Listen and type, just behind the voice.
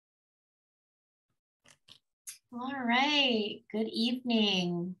All right, good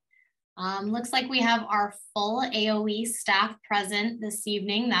evening. Looks like we have our full AOE staff present this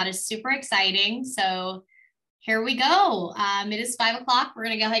evening. That is super exciting. So here we go. It is 5 o'clock. We're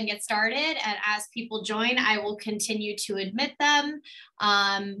going to go ahead and get started. And as people join, I will continue to admit them.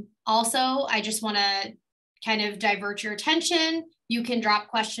 Also, I just want to kind of divert your attention. You can drop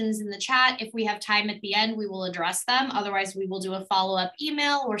questions in the chat. If we have time at the end, we will address them. Otherwise, we will do a follow-up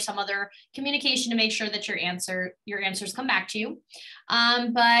email or some other communication to make sure that your answers come back to you.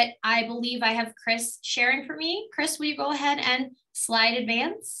 But I believe I have Chris sharing for me. Chris, will you go ahead and slide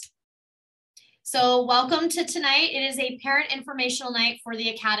advance? So welcome to tonight. It is a parent informational night for the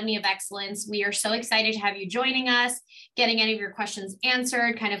Academy of Excellence. We are so excited to have you joining us, getting any of your questions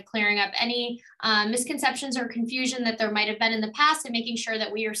answered, kind of clearing up any misconceptions or confusion that there might have been in the past, and making sure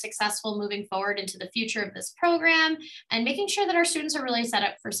that we are successful moving forward into the future of this program, and making sure that our students are really set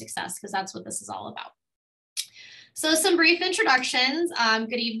up for success, because that's what this is all about. So some brief introductions.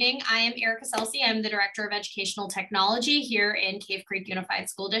 Good evening. I am Erica Celsi. I'm the Director of Educational Technology here in Cave Creek Unified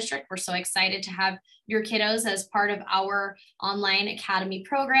School District. We're so excited to have your kiddos as part of our online academy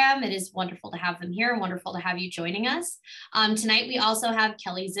program. It is wonderful to have them here, wonderful to have you joining us. Tonight, we also have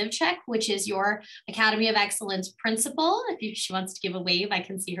Kelly Zivchek, which is your Academy of Excellence principal. If she wants to give a wave, I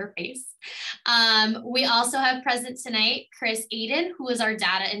can see her face. We also have present tonight, Chris Aiden, who is our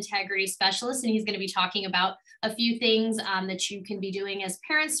data integrity specialist, and he's going to be talking about a few things that you can be doing as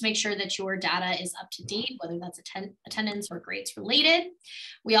parents to make sure that your data is up to date, whether that's attendance or grades related.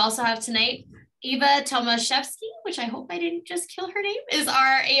 We also have tonight Eva Tomaszewski, which I hope I didn't just kill her name, is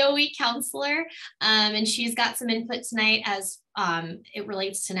our AOE counselor. And she's got some input tonight as it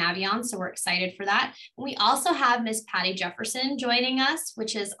relates to Navion, so we're excited for that. And we also have Miss Patty Jefferson joining us,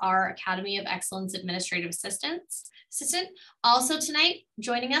 which is our Academy of Excellence Administrative Assistant. Also tonight,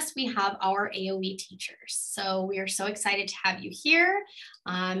 joining us, we have our AOE teachers. So we are so excited to have you here.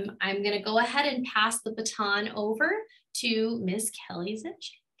 I'm going to go ahead and pass the baton over to Miss Kelly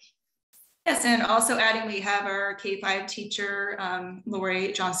Zivchek. Yes, and also adding, we have our K-5 teacher,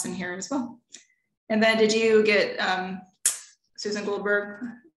 Lori Johnson here as well. And then did you get Susan Goldberg?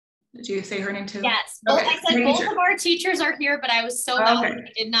 Did you say her name too? Yes, okay. I said both of our teachers are here, but I was so loud,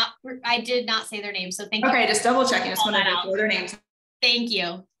 I did not say their names. So thank you. Okay, just double checking. Just want to know their names. Thank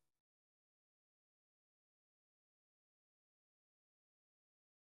you.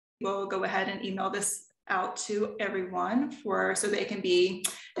 We'll go ahead and email this out to everyone so they can be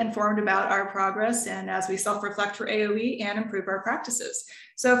informed about our progress and as we self-reflect for AOE and improve our practices.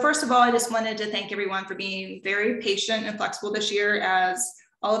 So first of all, I just wanted to thank everyone for being very patient and flexible this year as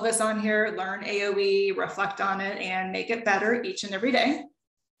all of us on here learn AOE, reflect on it, and make it better each and every day.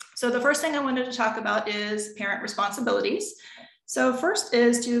 So the first thing I wanted to talk about is parent responsibilities. So first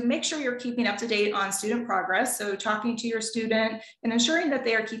is to make sure you're keeping up to date on student progress. So talking to your student and ensuring that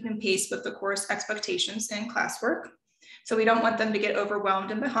they are keeping pace with the course expectations and classwork. So we don't want them to get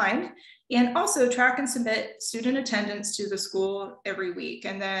overwhelmed and behind. And also track and submit student attendance to the school every week.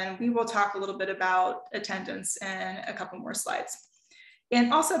 And then we will talk a little bit about attendance in a couple more slides.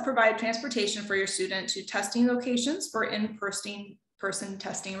 And also provide transportation for your student to testing locations for in-person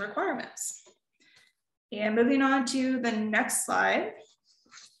testing requirements. And moving on to the next slide,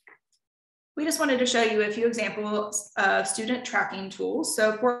 we just wanted to show you a few examples of student tracking tools.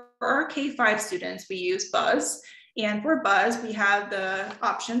 So for our K-5 students, we use Buzz. And for Buzz, we have the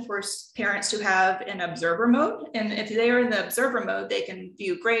option for parents to have an observer mode. And if they are in the observer mode, they can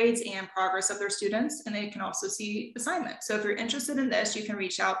view grades and progress of their students, and they can also see assignments. So if you're interested in this, you can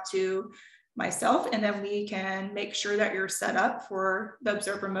reach out to myself, and then we can make sure that you're set up for the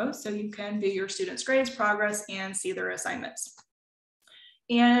observer mode so you can view your students' grades, progress, and see their assignments.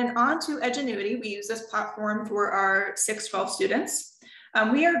 And on to Edgenuity, we use this platform for our 6-12 students.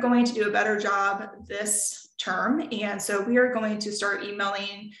 We are going to do a better job this term, and so we are going to start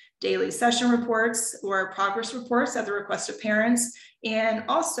emailing daily session reports or progress reports at the request of parents. And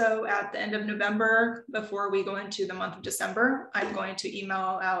also at the end of November, before we go into the month of December, I'm going to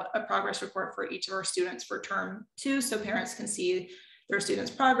email out a progress report for each of our students for term 2 so parents can see their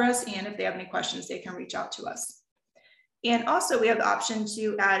students' progress, and if they have any questions, they can reach out to us. And also we have the option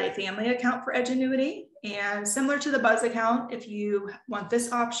to add a family account for Edgenuity. And similar to the Buzz account, if you want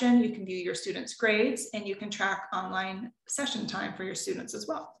this option, you can view your students' grades and you can track online session time for your students as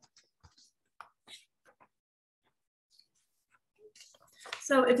well.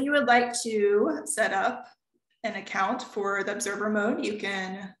 So if you would like to set up an account for the observer mode, you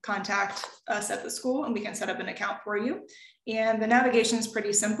can contact us at the school and we can set up an account for you. And the navigation is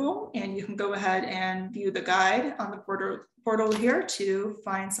pretty simple, and you can go ahead and view the guide on the portal here to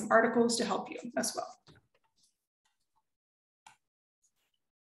find some articles to help you as well.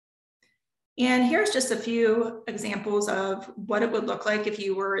 And here's just a few examples of what it would look like if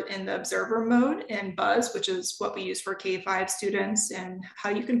you were in the observer mode in Buzz, which is what we use for K-5 students, and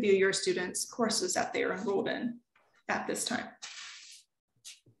how you can view your students' courses that they are enrolled in at this time.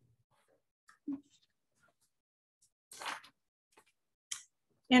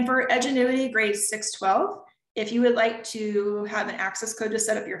 And for Edgenuity grades 6-12, if you would like to have an access code to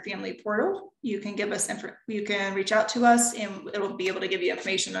set up your family portal, you can you can reach out to us and it'll be able to give you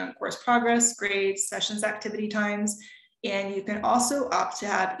information on course progress, grades, sessions, activity times, and you can also opt to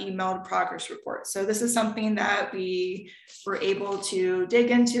have emailed progress reports. So this is something that we were able to dig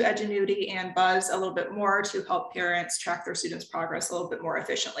into Edgenuity and Buzz a little bit more to help parents track their students' progress a little bit more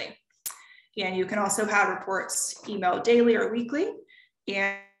efficiently. And you can also have reports emailed daily or weekly.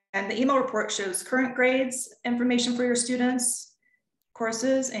 And the email report shows current grades, information for your students,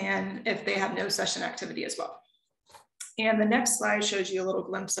 courses, and if they have no session activity as well. And the next slide shows you a little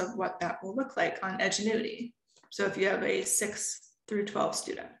glimpse of what that will look like on Edgenuity. So if you have a 6-12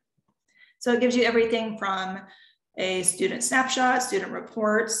 student. So it gives you everything from a student snapshot, student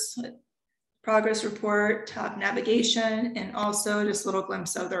reports, progress report, tab navigation, and also just a little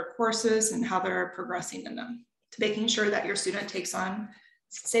glimpse of their courses and how they're progressing in them, to making sure that your student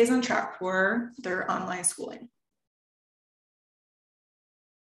stays on track for their online schooling.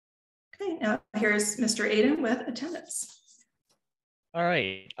 Okay, now here's Mr. Aiden with attendance. All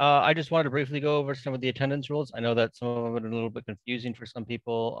right, I just wanted to briefly go over some of the attendance rules. I know that some of them are a little bit confusing for some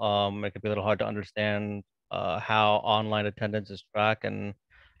people. It could be a little hard to understand how online attendance is tracked and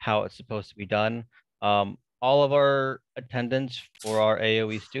how it's supposed to be done. All of our attendance for our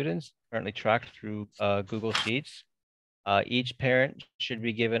AOE students currently tracked through Google Sheets. Each parent should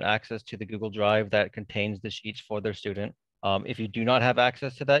be given access to the Google Drive that contains the sheets for their student. If you do not have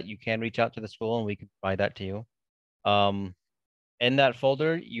access to that, you can reach out to the school and we can provide that to you. In that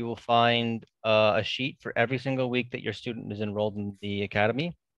folder, you will find a sheet for every single week that your student is enrolled in the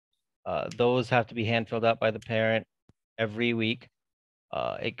academy. Those have to be hand filled out by the parent every week.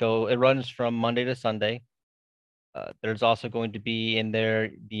 It runs from Monday to Sunday. There's also going to be in there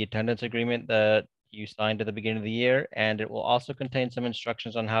the attendance agreement that you signed at the beginning of the year, and it will also contain some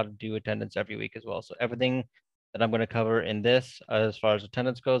instructions on how to do attendance every week as well. So everything that I'm going to cover in this, as far as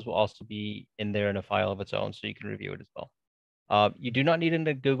attendance goes, will also be in there in a file of its own, so you can review it as well. You do not need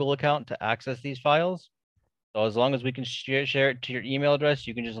a Google account to access these files. So as long as we can share it to your email address,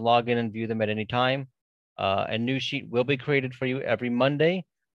 you can just log in and view them at any time. A new sheet will be created for you every Monday,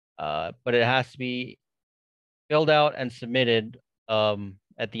 but it has to be filled out and submitted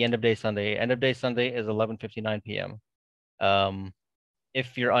at the end of day Sunday. End of day Sunday is 11:59 p.m.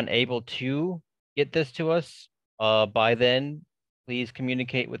 If you're unable to get this to us by then, please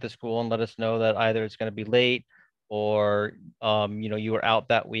communicate with the school and let us know that either it's going to be late or you were out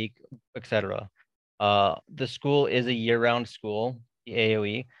that week, etc. The school is a year-round school, the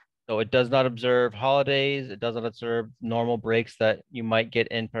AOE, so it does not observe holidays. It does not observe normal breaks that you might get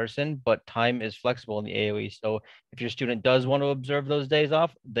in person, but time is flexible in the AOE. So if your student does want to observe those days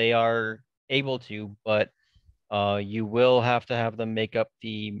off, they are able to, but you will have to have them make up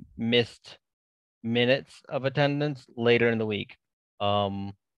the missed minutes of attendance later in the week.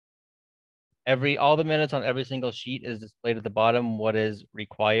 All the minutes on every single sheet is displayed at the bottom, what is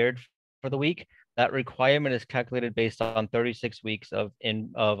required for the week. That requirement is calculated based on 36 weeks of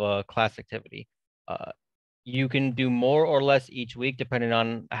class activity. You can do more or less each week depending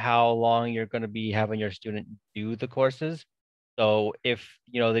on how long you're going to be having your student do the courses. So if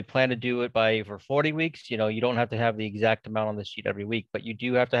they plan to do it for 40 weeks, you don't have to have the exact amount on the sheet every week, but you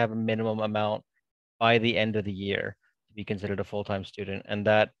do have to have a minimum amount by the end of the year to be considered a full-time student. And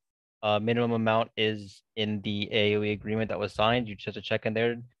that minimum amount is in the AOE agreement that was signed. You just have to check in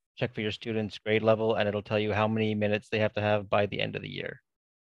there, check for your student's grade level, and it'll tell you how many minutes they have to have by the end of the year.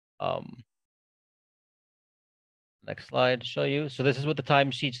 Next slide to show you. So this is what the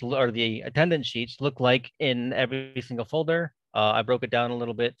time sheets or the attendance sheets look like in every single folder. I broke it down a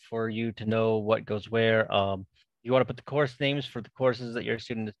little bit for you to know what goes where. You want to put the course names for the courses that your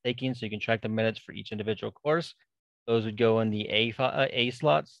student is taking so you can track the minutes for each individual course. Those would go in the A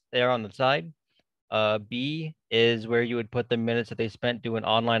slots there on the side. B is where you would put the minutes that they spent doing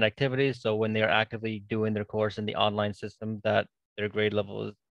online activities. So when they're actively doing their course in the online system that their grade level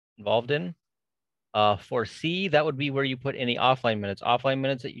is involved in. For C, that would be where you put any offline minutes. Offline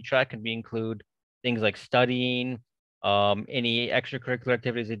minutes that you track can include things like studying, any extracurricular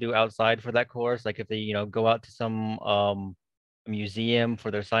activities they do outside for that course, like if they go out to some museum for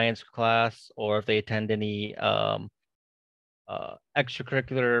their science class, or if they attend any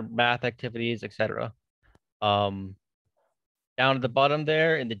extracurricular math activities, etc. Down at the bottom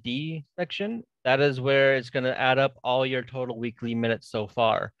there in the D section, that is where it's going to add up all your total weekly minutes so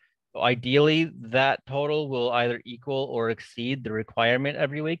far. So ideally, that total will either equal or exceed the requirement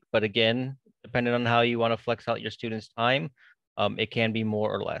every week. But again, depending on how you want to flex out your students' time, it can be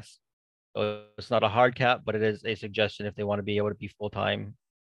more or less. So it's not a hard cap, but it is a suggestion if they want to be able to be full-time,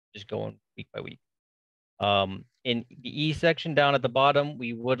 just going week by week. In the E section down at the bottom,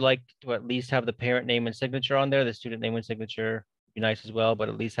 we would like to at least have the parent name and signature on there. The student name and signature would be nice as well, but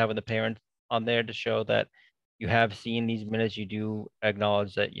at least having the parent on there to show that you have seen these minutes, you do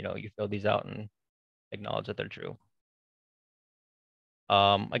acknowledge that, you know, you fill these out and acknowledge that they're true.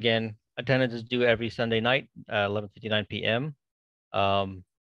 Again, attendance is due every Sunday night, 11:59 p.m.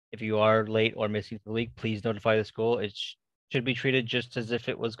 If you are late or missing for the week, please notify the school. It should be treated just as if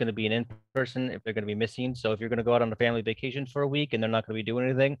it was going to be an in-person if they're going to be missing. So if you're going to go out on a family vacation for a week and they're not going to be doing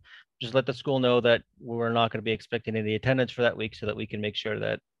anything, just let the school know that we're not going to be expecting any attendance for that week so that we can make sure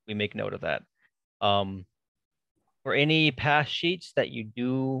that we make note of that. For any past sheets that you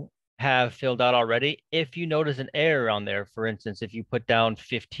do have filled out already, if you notice an error on there, for instance, if you put down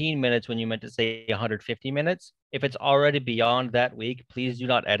 15 minutes when you meant to say 150 minutes, if it's already beyond that week, please do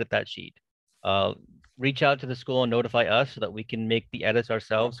not edit that sheet. Reach out to the school and notify us so that we can make the edits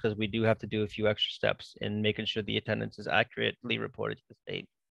ourselves, because we do have to do a few extra steps in making sure the attendance is accurately reported to the state.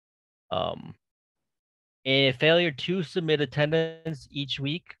 A failure to submit attendance each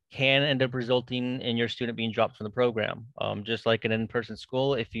week can end up resulting in your student being dropped from the program. Just like an in-person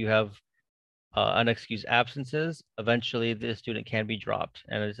school, if you have unexcused absences, eventually the student can be dropped.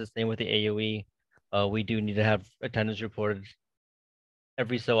 And it's the same with the AOE. We do need to have attendance reported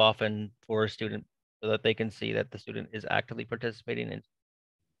every so often for a student so that they can see that the student is actively participating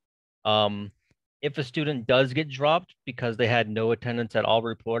in. If a student does get dropped because they had no attendance at all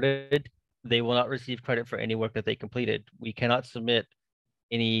reported, they will not receive credit for any work that they completed. We cannot submit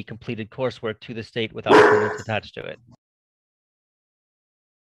any completed coursework to the state without attendance attached to it.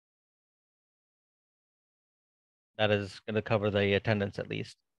 That is going to cover the attendance at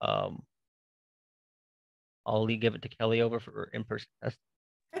least. I'll give it to Kelly over for in-person testing.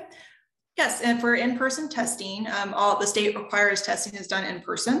 Okay. Yes, and for in-person testing, all the state requires testing is done in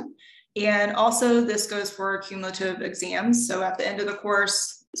person. And also this goes for cumulative exams. So at the end of the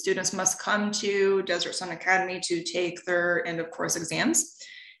course, students must come to Desert Sun Academy to take their end of course exams.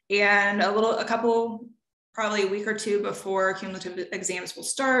 And probably a week or two before cumulative exams will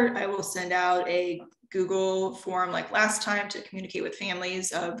start, I will send out a Google form like last time to communicate with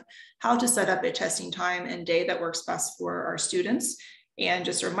families of how to set up a testing time and day that works best for our students. And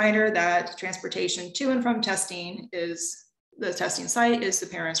just a reminder that transportation to and from testing is the testing site is the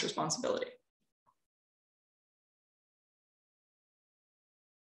parent's responsibility.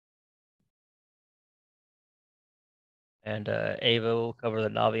 And Ava will cover the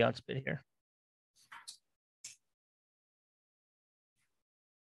Naviance bit here.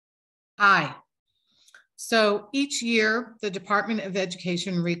 Hi. So each year, the Department of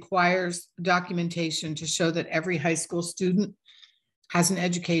Education requires documentation to show that every high school student has an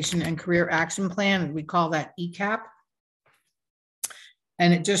education and career action plan. We call that ECAP.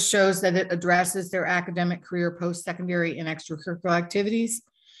 And it just shows that it addresses their academic, career, post-secondary, and extracurricular activities.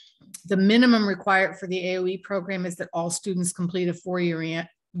 The minimum required for the AOE program is that all students complete a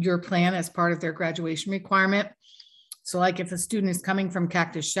 4-year plan as part of their graduation requirement. So like if a student is coming from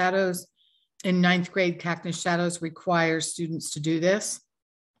Cactus Shadows, in 9th grade, Cactus Shadows requires students to do this.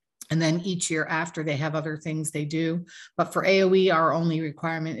 And then each year after, they have other things they do. But for AOE, our only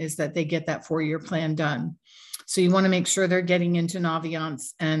requirement is that they get that 4-year plan done. So you want to make sure they're getting into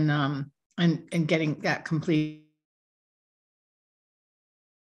Naviance and getting that complete.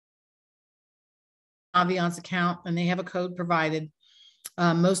 Naviance account, and they have a code provided.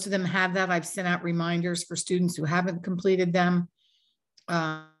 Most of them have that. I've sent out reminders for students who haven't completed them.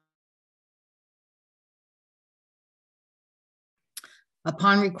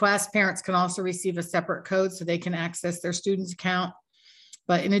 Upon request, parents can also receive a separate code so they can access their student's account.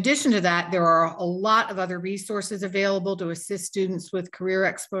 But in addition to that, there are a lot of other resources available to assist students with career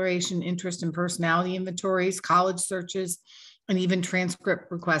exploration, interest and personality inventories, college searches, and even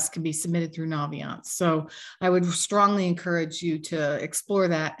transcript requests can be submitted through Naviance. So I would strongly encourage you to explore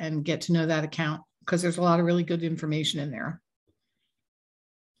that and get to know that account because there's a lot of really good information in there.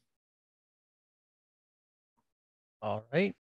 All right.